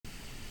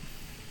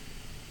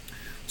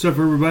What's up,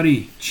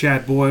 everybody?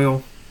 Chad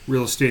Boyle,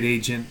 real estate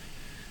agent,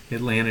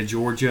 Atlanta,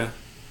 Georgia.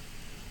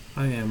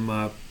 I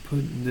am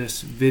putting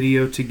this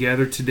video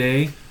together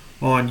today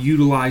on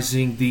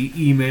utilizing the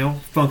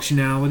email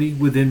functionality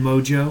within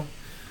Mojo.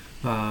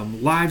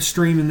 Live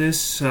streaming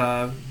this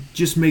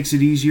just makes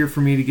it easier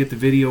for me to get the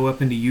video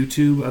up into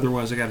YouTube.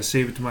 Otherwise, I got to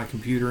save it to my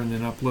computer and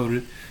then upload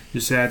it.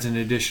 Just adds an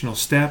additional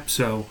step.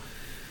 So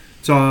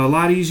it's a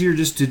lot easier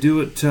just to do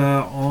it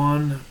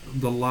on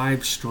the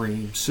live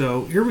stream.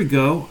 So here we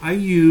go. I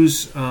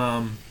use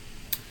the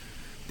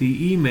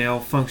email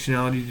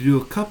functionality to do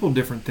a couple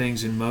different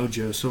things in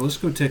Mojo. So let's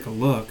go take a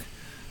look.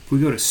 If we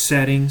go to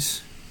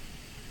settings,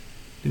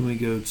 then we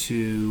go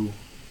to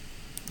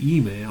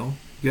email.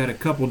 You got a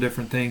couple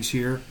different things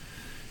here.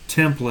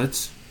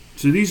 Templates.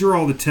 So these are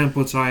all the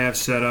templates I have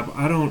set up.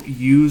 I don't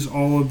use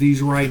all of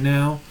these right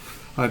now.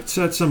 I've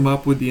set some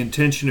up with the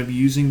intention of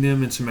using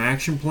them in some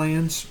action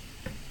plans,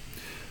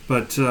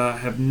 but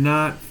have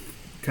not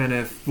kind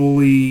of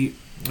fully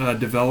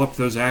developed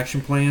those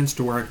action plans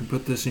to where I can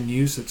put this in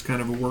use. It's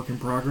kind of a work in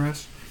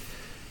progress.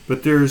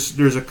 But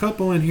there's a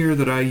couple in here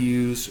that I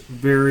use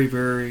very,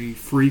 very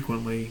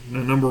frequently.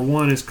 Now, number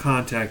one is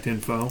contact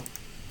info.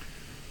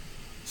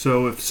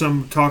 So if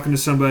talking to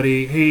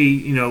somebody, hey,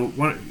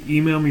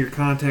 email me your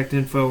contact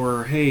info,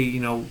 or hey,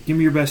 give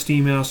me your best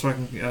email so I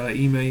can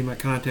email you my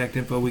contact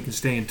info. We can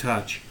stay in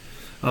touch.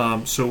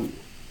 So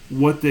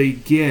what they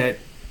get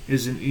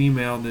is an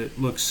email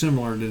that looks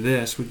similar to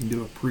this. We can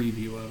do a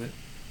preview of it.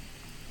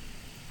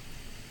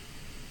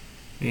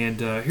 And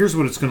here's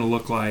what it's going to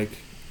look like.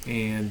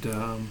 And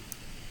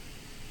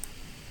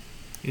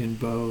in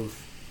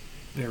both,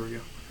 there we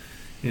go,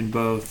 in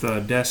both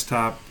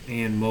desktop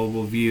and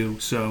mobile view.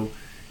 So,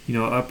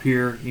 up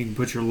here you can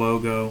put your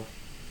logo.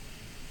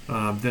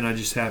 Then I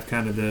just have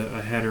kind of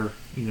a header,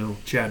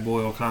 Chad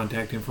Boyle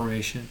contact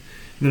information.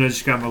 And then I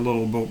just got my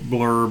little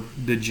blurb,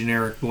 the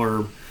generic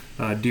blurb.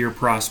 Dear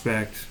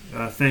prospect,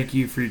 thank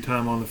you for your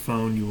time on the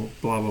phone. You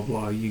blah blah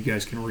blah. You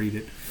guys can read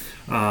it.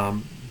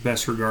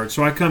 Best regards.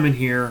 So I come in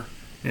here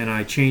and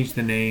I change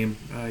the name.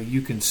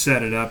 You can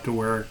set it up to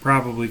where it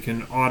probably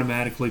can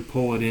automatically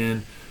pull it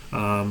in.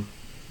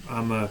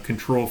 I'm a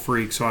control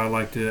freak, so I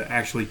like to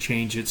actually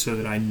change it so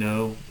that I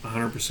know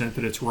 100%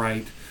 that it's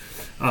right.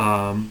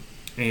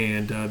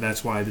 And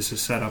that's why this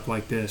is set up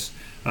like this.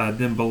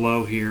 Then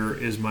below here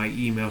is my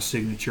email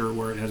signature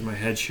where it has my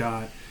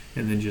headshot,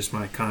 and then just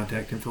my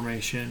contact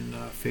information,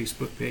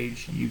 Facebook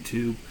page,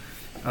 YouTube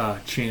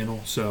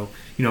channel. So,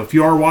 if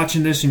you are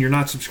watching this and you're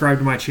not subscribed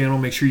to my channel,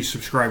 make sure you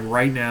subscribe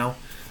right now.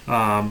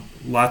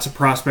 Lots of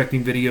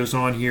prospecting videos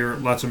on here,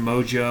 lots of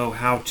Mojo,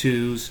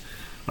 how-tos,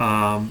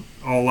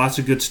 lots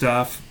of good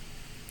stuff.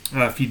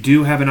 If you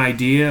do have an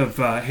idea of,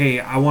 hey,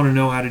 I want to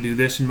know how to do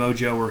this in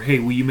Mojo, or hey,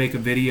 will you make a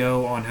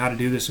video on how to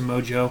do this in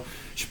Mojo,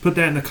 just put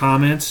that in the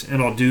comments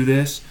and I'll do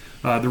this.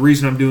 The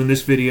reason I'm doing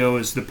this video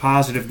is the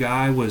positive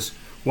guy was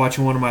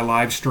watching one of my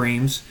live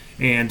streams,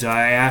 and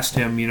I asked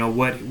him,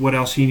 what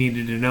else he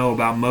needed to know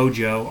about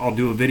Mojo. I'll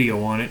do a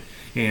video on it,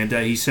 and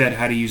he said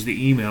how to use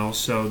the email,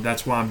 so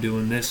that's why I'm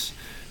doing this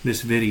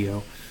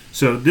video.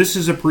 So this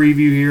is a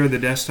preview here, the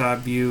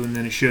desktop view, and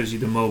then it shows you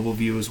the mobile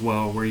view as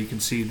well, where you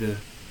can see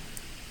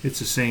it's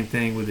the same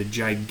thing with a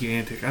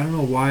gigantic, I don't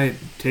know why it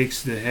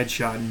takes the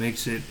headshot and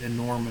makes it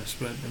enormous,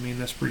 but I mean,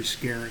 that's pretty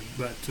scary,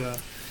 but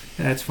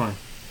that's fine.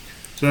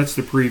 So that's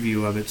the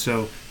preview of it.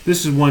 So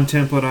this is one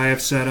template I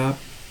have set up.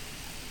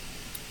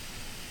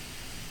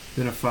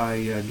 Then if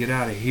I get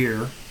out of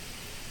here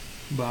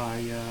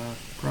by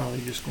probably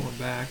just going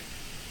back,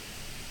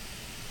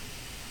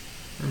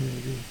 or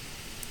maybe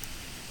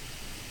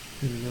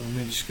let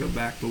me just go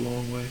back the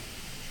long way.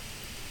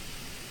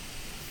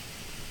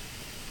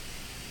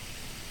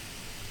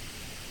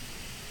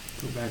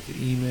 Go back to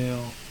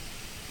email.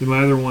 Then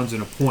my other one's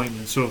an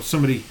appointment. So if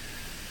somebody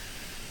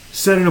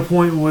set an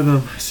appointment with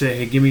them, say,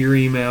 hey, give me your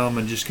email,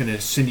 I'm just going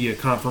to send you a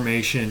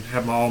confirmation,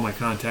 have all my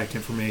contact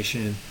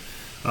information.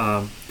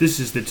 This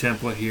is the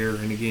template here,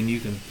 and again,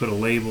 you can put a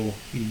label,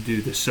 you can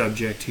do the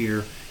subject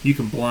here, you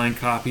can blind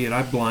copy it.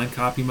 I blind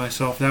copy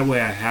myself, that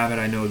way I have it,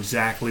 I know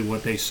exactly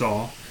what they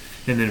saw,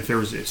 and then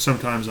if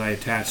sometimes I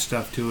attach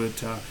stuff to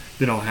it,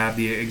 then I'll have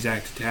the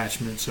exact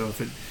attachment, so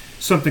if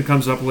something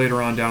comes up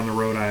later on down the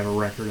road, I have a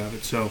record of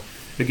it. So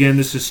again,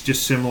 this is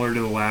just similar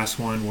to the last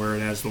one where it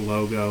has the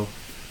logo,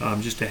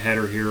 just a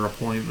header here,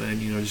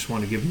 appointment, just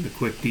want to give them the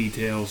quick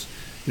details.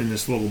 Then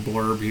this little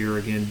blurb here,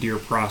 again, dear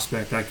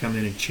prospect, I come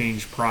in and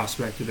change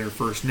prospect to their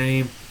first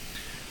name,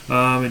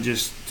 and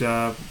just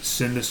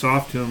send this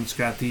off to them. It's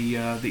got the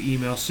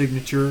email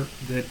signature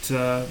that's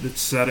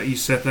set up. You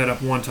set that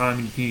up one time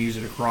and you can use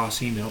it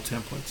across email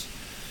templates.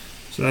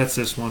 So that's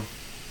this one.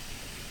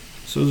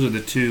 So those are the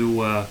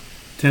two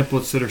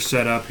templates that are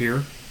set up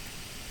here.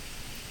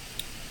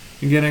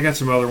 Again, I got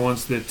some other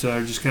ones that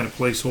are just kind of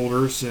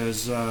placeholders.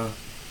 As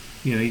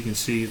you can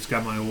see, it's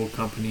got my old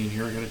company in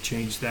here. I got to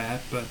change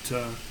that, but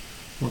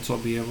once I'll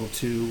be able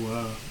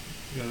to,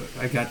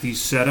 I got these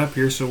set up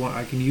here so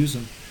I can use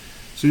them.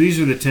 So these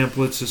are the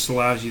templates. This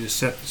allows you to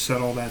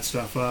set all that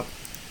stuff up.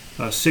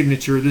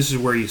 Signature, this is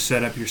where you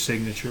set up your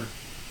signature.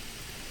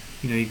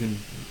 You can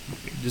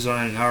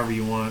design it however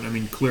you want. I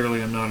mean,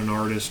 clearly I'm not an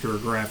artist or a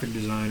graphic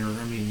designer.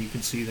 I mean, you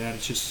can see that.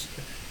 It's just,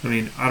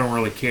 I don't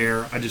really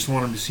care. I just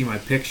want them to see my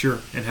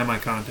picture and have my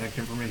contact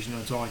information.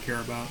 That's all I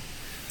care about.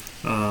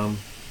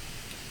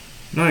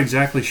 Not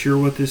exactly sure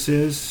what this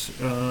is.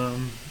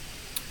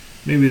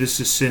 Maybe this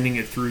is sending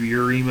it through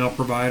your email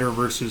provider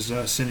versus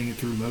sending it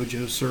through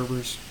Mojo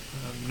servers.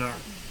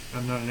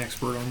 I'm not an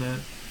expert on that.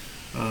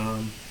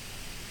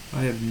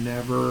 I have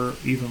never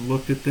even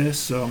looked at this,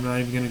 so I'm not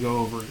even going to go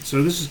over it.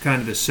 So this is kind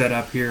of the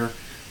setup here,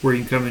 where you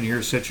can come in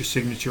here, set your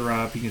signature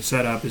up. You can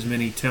set up as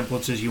many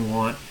templates as you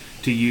want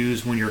to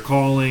use when you're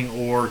calling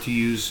or to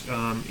use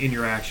in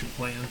your action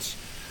plans.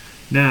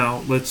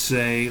 Now, let's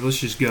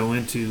just go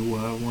into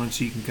one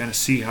so you can kind of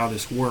see how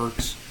this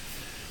works.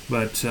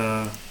 But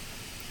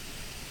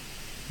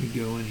we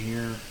go in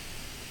here.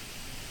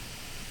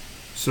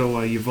 So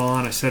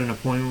Yvonne, I set an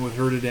appointment with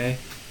her today.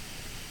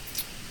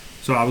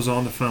 So I was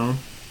on the phone.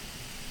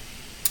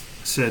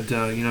 I said,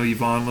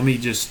 Yvonne, let me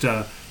just,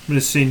 I'm going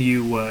to send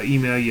you,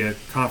 email you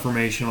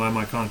confirmation. I'll have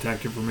my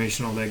contact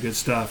information, all that good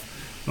stuff.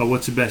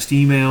 What's the best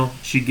email?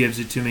 She gives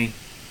it to me.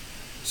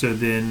 So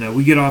then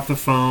we get off the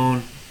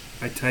phone.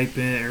 I type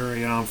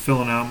in, I'm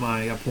filling out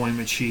my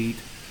appointment sheet.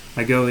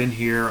 I go in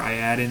here, I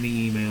add in the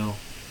email,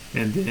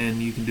 and then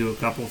you can do a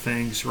couple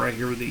things right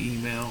here with the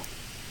email.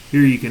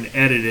 Here you can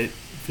edit it.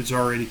 If it's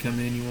already come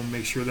in, you want to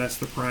make sure that's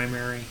the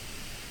primary.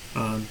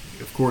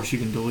 Of course, you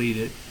can delete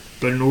it.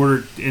 But in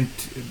order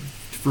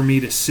for me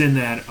to send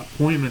that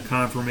appointment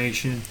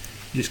confirmation,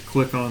 just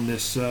click on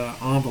this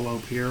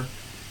envelope here,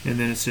 and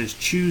then it says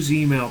choose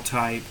email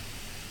type.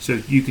 So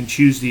you can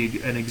choose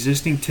an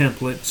existing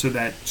template. So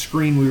that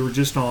screen we were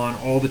just on,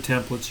 all the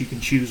templates, you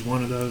can choose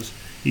one of those.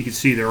 You can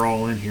see they're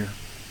all in here.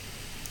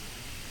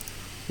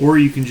 Or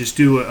you can just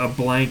do a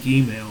blank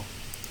email.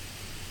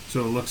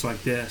 So it looks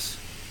like this,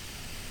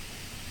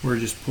 where it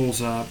just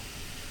pulls up.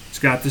 It's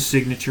got the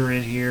signature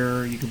in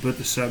here. You can put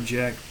the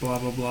subject, blah,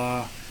 blah,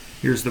 blah.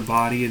 Here's the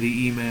body of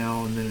the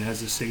email, and then it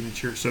has the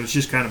signature. So it's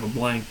just kind of a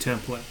blank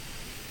template.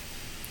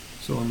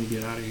 So let me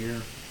get out of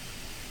here.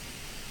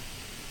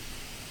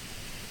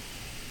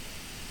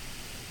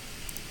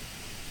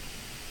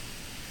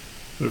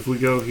 But if we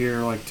go here,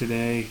 like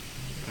today,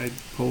 I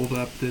pulled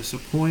up this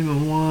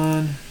appointment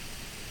one.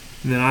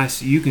 And then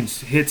you can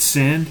hit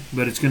send,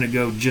 but it's going to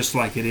go just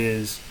like it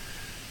is.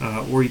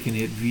 Or you can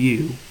hit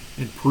view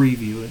and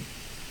preview it.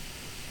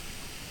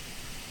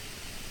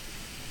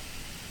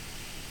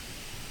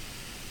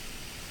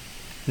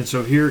 And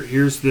so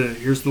here's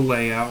the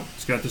layout.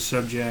 It's got the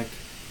subject.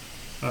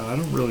 I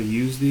don't really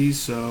use these,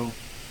 so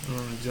I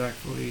don't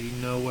exactly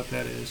know what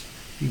that is.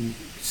 You can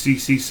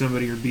CC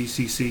somebody or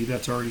BCC.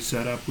 That's already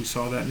set up. We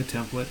saw that in the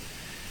template.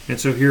 And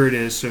so here it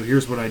is. So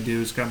here's what I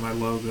do. It's got my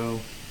logo.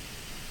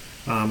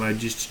 I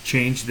just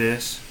changed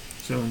this.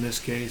 So in this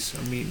case,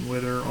 I'm meeting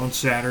with her on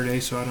Saturday,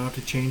 so I don't have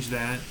to change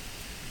that.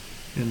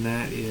 And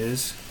that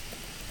is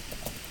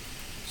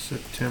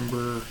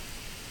September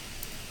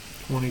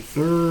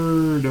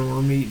 23rd, and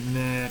we're meeting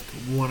at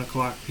 1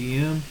 o'clock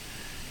p.m.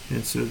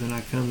 And so then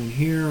I come in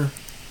here.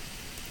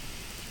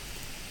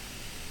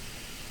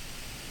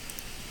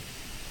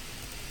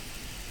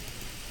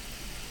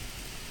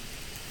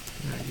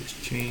 And I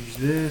just change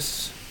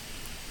this.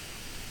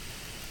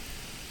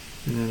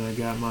 And then I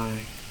got my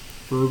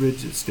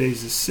verbiage that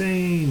stays the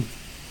same.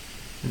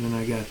 And then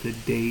I got the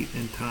date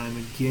and time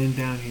again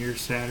down here.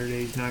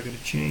 Saturday's not going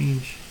to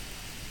change.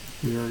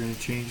 We are going to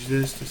change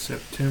this to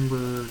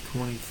September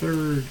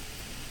 23rd.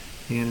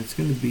 And it's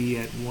going to be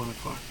at 1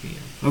 o'clock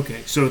p.m.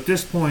 Okay, so at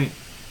this point,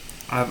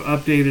 I've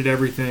updated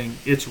everything.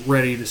 It's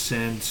ready to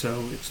send.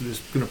 So it's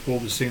just going to pull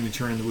the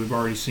signature in that we've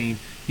already seen.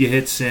 You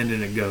hit send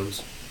and it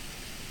goes.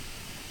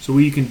 So what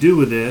you can do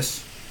with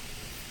this,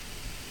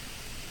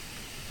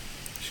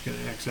 just going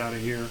to X out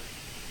of here,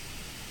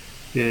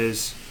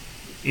 is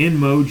in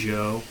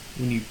Mojo,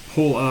 when you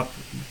pull up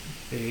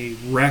a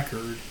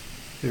record,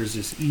 there's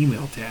this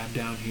email tab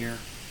down here,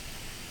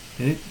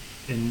 and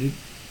it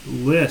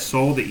lists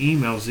all the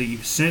emails that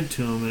you've sent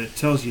to them, and it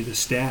tells you the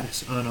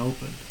status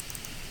unopened.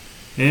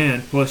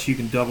 And plus you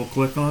can double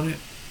click on it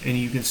and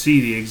you can see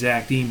the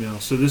exact email.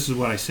 So this is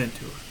what I sent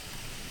to her.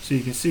 So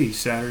you can see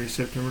Saturday,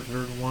 September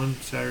 3rd, 1,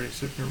 Saturday,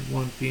 September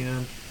 1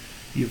 p.m.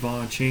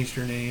 Yvonne changed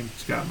her name.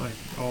 It's got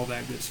all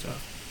that good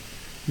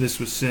stuff. This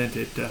was sent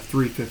at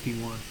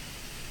 3:51.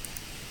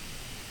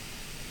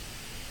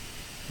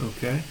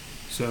 Okay,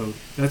 so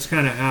that's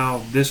kind of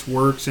how this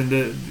works. And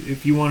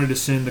if you wanted to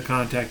send the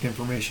contact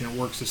information, it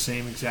works the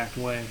same exact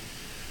way.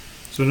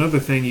 So another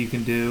thing you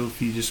can do,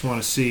 if you just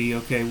want to see,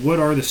 okay, what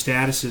are the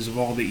statuses of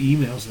all the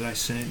emails that I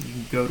sent, you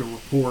can go to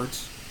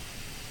reports.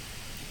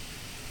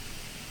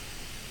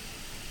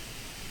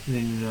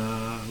 Then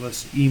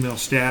let's email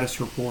status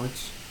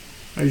reports.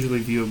 I usually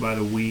view it by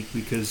the week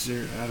because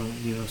I don't,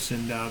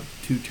 send out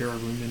too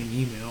terribly many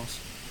emails.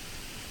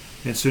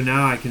 And so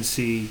now I can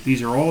see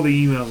these are all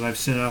the emails I've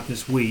sent out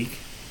this week,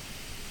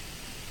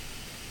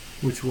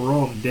 which were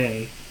all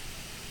today.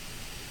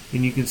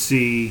 And you can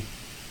see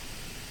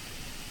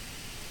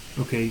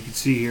Okay, you can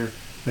see here,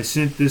 I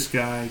sent this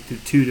guy to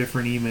 2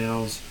 different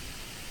emails.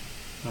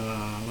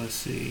 Let's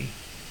see.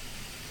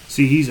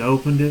 See, he's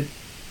opened it.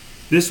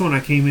 This one I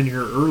came in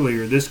here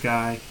earlier. This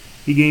guy,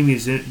 he gave me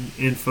his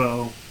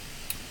info,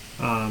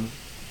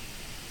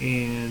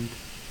 and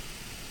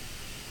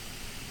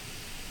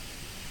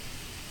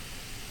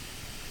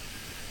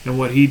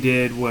what he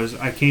did was,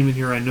 I came in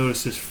here, I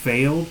noticed this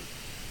failed,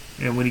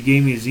 and when he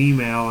gave me his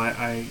email,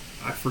 I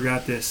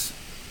forgot this,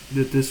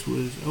 that this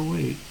was, oh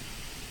wait,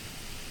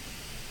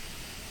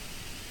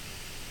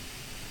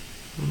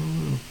 I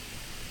don't know.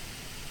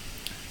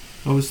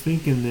 I was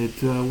thinking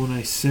that when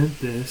I sent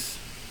this,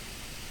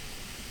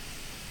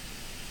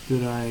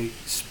 that I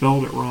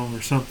spelled it wrong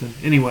or something.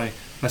 Anyway,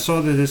 I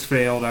saw that this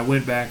failed. I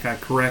went back, I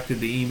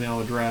corrected the email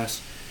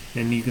address,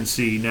 and you can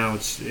see now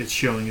it's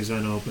showing as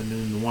unopened.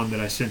 And the one that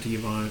I sent to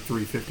Yvonne at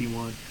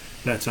 3:51,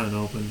 that's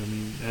unopened. I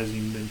mean, it hasn't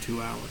even been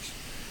 2 hours.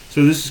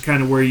 So this is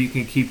kind of where you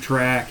can keep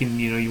track, and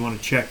you want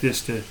to check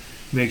this to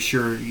make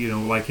sure,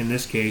 like in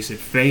this case, it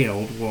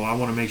failed. Well, I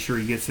want to make sure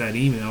he gets that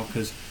email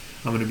because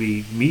I'm going to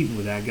be meeting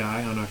with that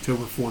guy on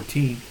October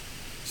 14th.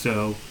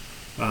 So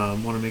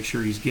want to make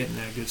sure he's getting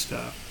that good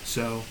stuff.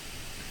 So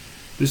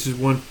this is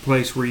one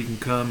place where you can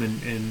come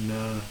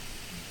and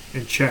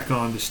check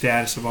on the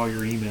status of all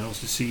your emails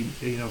to see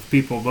if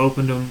people have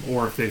opened them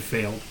or if they've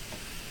failed.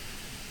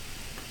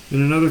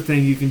 Then another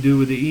thing you can do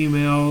with the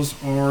emails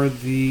are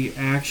the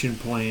action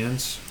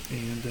plans,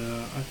 and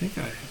I think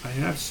I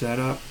have set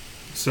up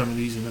some of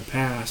these in the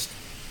past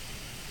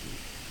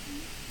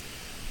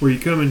where you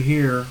come in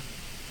here.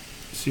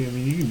 See, I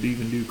mean, you can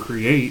even do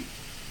create,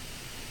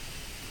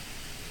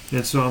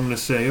 and so I'm going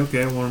to say,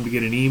 okay, I want him to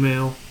get an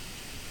email.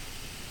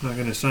 I'm not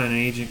going to assign an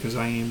agent because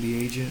I am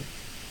the agent.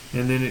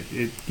 And then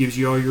it gives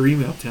you all your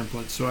email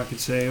templates. So I could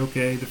say,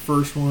 okay, the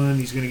first one,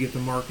 he's going to get the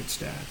market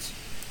stats.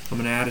 I'm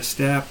going to add a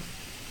step.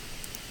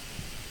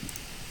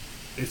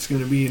 It's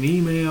going to be an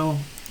email.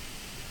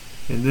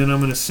 And then I'm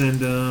going to send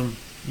them,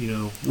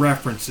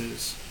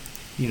 references,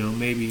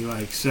 maybe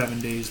like 7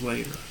 days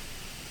later.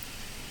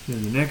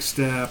 Then the next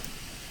step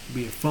will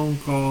be a phone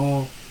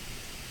call.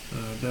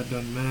 That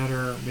doesn't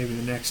matter. Maybe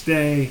the next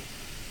day.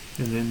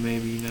 And then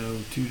maybe,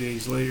 2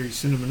 days later, you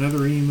send them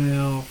another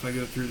email. If I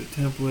go through the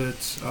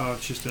templates,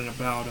 it's just an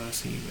About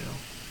Us email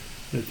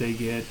that they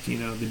get,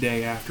 the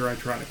day after I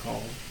try to call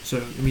them. So,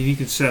 I mean, you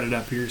can set it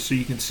up here so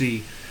you can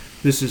see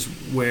this is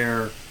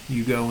where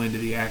you go into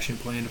the action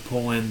plan to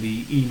pull in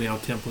the email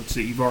templates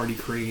that you've already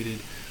created,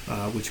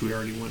 which we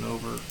already went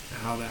over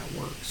how that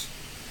works.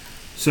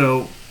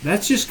 So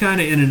that's just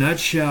kind of in a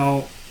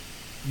nutshell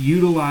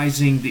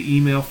utilizing the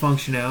email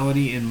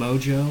functionality in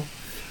Mojo.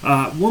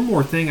 One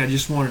more thing I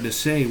just wanted to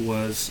say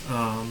was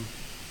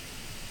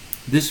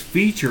this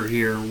feature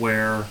here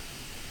where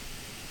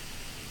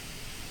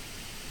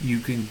you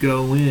can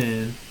go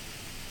in.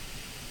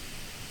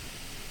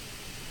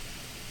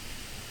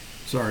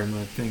 Sorry,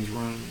 my thing's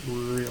running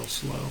real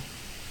slow.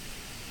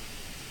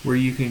 Where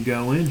you can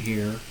go in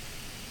here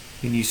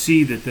and you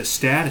see that the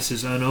status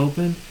is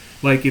unopened.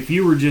 Like if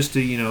you were just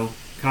to,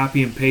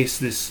 copy and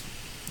paste this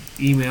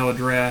email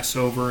address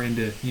over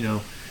into, you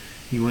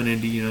went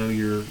into,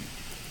 your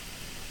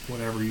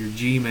whatever, your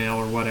Gmail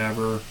or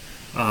whatever,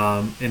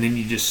 and then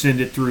you just send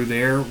it through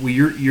there. Well,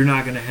 you're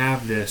not going to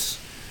have this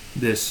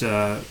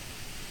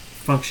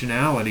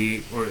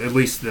functionality, or at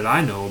least that I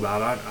know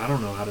about. I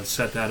don't know how to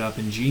set that up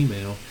in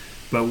Gmail,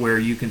 but where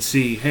you can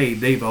see, hey,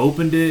 they've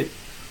opened it,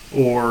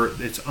 or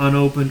it's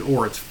unopened,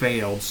 or it's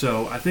failed.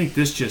 So I think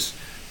this just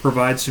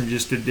provides some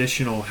just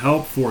additional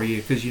help for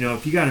you, because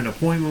if you got an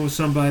appointment with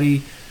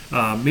somebody,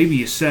 maybe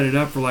you set it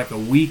up for like a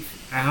week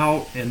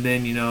out, and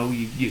then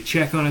you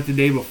check on it the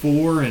day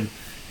before, and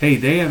hey,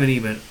 they haven't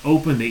even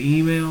opened the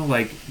email.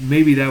 Like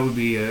maybe that would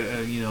be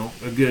a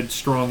good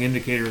strong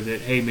indicator that,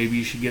 hey, maybe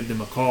you should give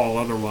them a call.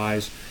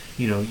 Otherwise,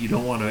 you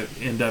don't want to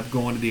end up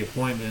going to the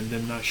appointment and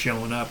them not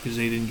showing up because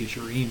they didn't get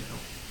your email.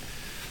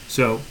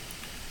 So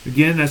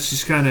again, that's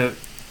just kind of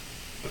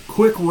a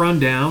quick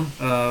rundown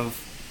of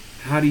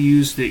how to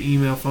use the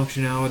email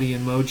functionality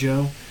in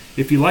Mojo.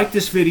 If you like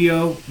this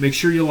video, make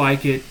sure you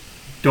like it.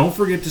 Don't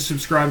forget to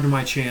subscribe to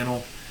my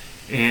channel.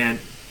 And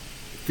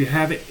if you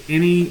have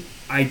any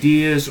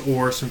ideas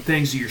or some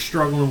things that you're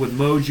struggling with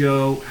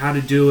Mojo, how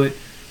to do it,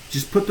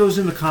 just put those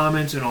in the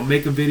comments and I'll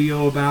make a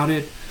video about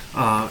it.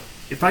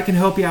 If I can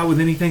help you out with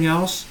anything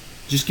else,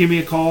 just give me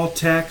a call,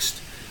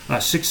 text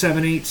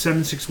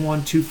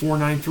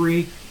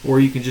 678-761-2493, or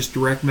you can just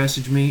direct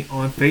message me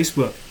on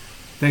Facebook.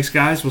 Thanks,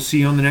 guys. We'll see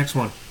you on the next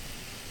one.